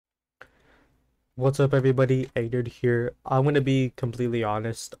What's up, everybody? Eggerd here. I'm gonna be completely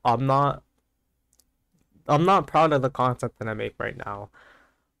honest. I'm not proud of the content that I make right now.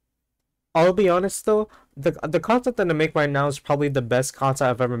 I'll be honest though, the content that I make right now is probably the best content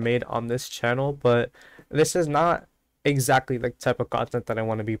I've ever made on this channel, but this is not exactly the type of content that I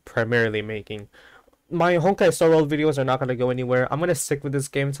want to be primarily making. My Honkai Star Rail videos are not gonna go anywhere. I'm gonna stick with this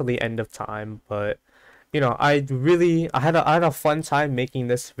game until the end of time, but I had a fun time making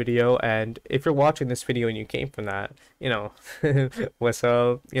this video, and if you're watching this video and you came from that, what's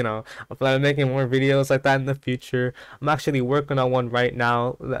up? I plan on making more videos like that in the future. I'm actually working on one right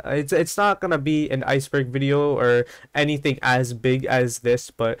now. It's not gonna be an iceberg video or anything as big as this,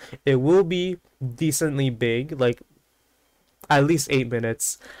 but it will be decently big, like at least 8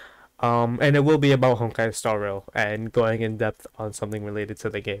 minutes. And it will be about Honkai Star Rail and going in depth on something related to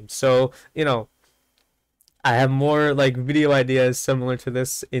the game. So, I have more like video ideas similar to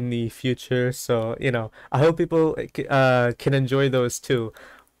this in the future, so I hope people can enjoy those too.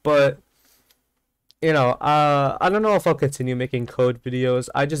 But I don't know if I'll continue making code videos.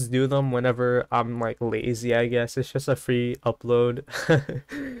 I just do them whenever I'm like lazy, I guess. It's just a free upload.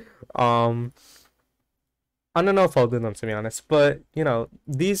 um I don't know if I'll do them, to be honest, but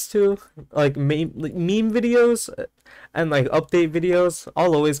these two, like meme videos and like update videos,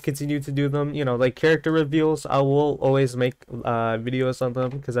 I'll always continue to do them. Like character reveals, I will always make videos on them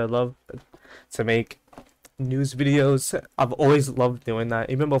because I love to make news videos. I've always loved doing that,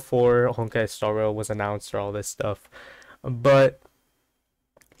 even before Honkai Star Rail was announced or all this stuff. But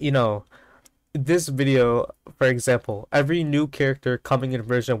you know, this video, for example, every new character coming in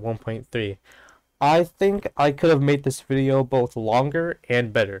version 1.3. I think I could have made this video both longer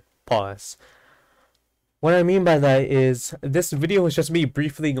and better. Pause. What I mean by that is this video was just me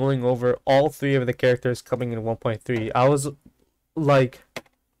briefly going over all three of the characters coming in 1.3. I was like,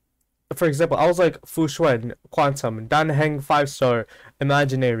 for example, I was like Fu Xuan, Quantum, Dan Heng 5-star,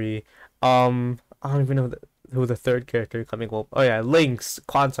 Imaginary, I don't even know who the third character coming will. Oh yeah, Lynx,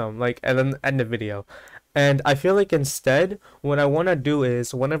 Quantum, like, and then end the video. And I feel like instead, what I want to do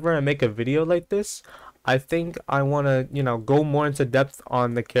is whenever I make a video like this, I think I want to, go more into depth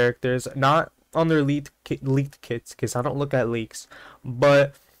on the characters, not on their leaked kits, because I don't look at leaks,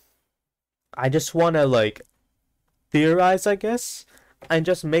 but I just want to like theorize, I guess, and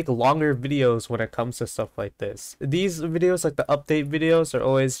just make longer videos when it comes to stuff like this. These videos, like the update videos, are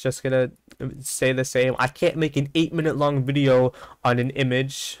always just gonna say the same. I can't make an 8 minute long video on an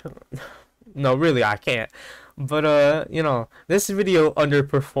image. No, really, I can't. But this video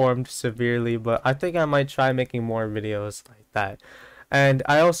underperformed severely, but I think I might try making more videos like that. And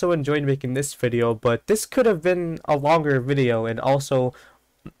I also enjoyed making this video, but this could have been a longer video and also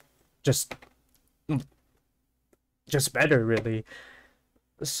just just better, really.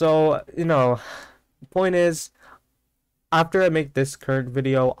 So, point is, after I make this current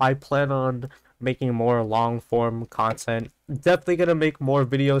video, I plan on making more long form content. Definitely gonna make more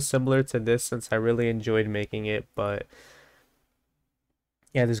videos similar to this since I really enjoyed making it, but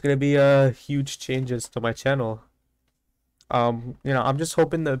yeah, there's gonna be huge changes to my channel. I'm just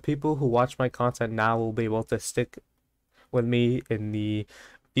hoping that people who watch my content now will be able to stick with me in the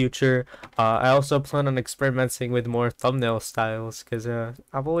future. I also plan on experimenting with more thumbnail styles because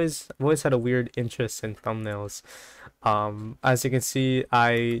I've always had a weird interest in thumbnails. As you can see,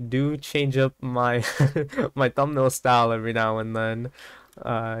 I do change up my my thumbnail style every now and then.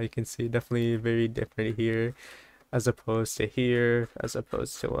 You can see definitely very different here as opposed to here, as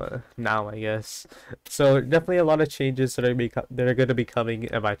opposed to now, I guess. So definitely a lot of changes that are going to be coming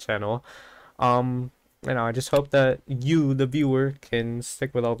in my channel. I just hope that you, the viewer, can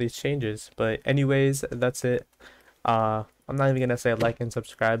stick with all these changes. But anyways, that's it. I'm not even gonna say like and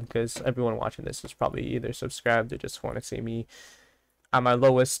subscribe because everyone watching this is probably either subscribed or just want to see me at my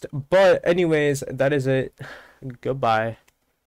lowest. But anyways, that is it. Goodbye.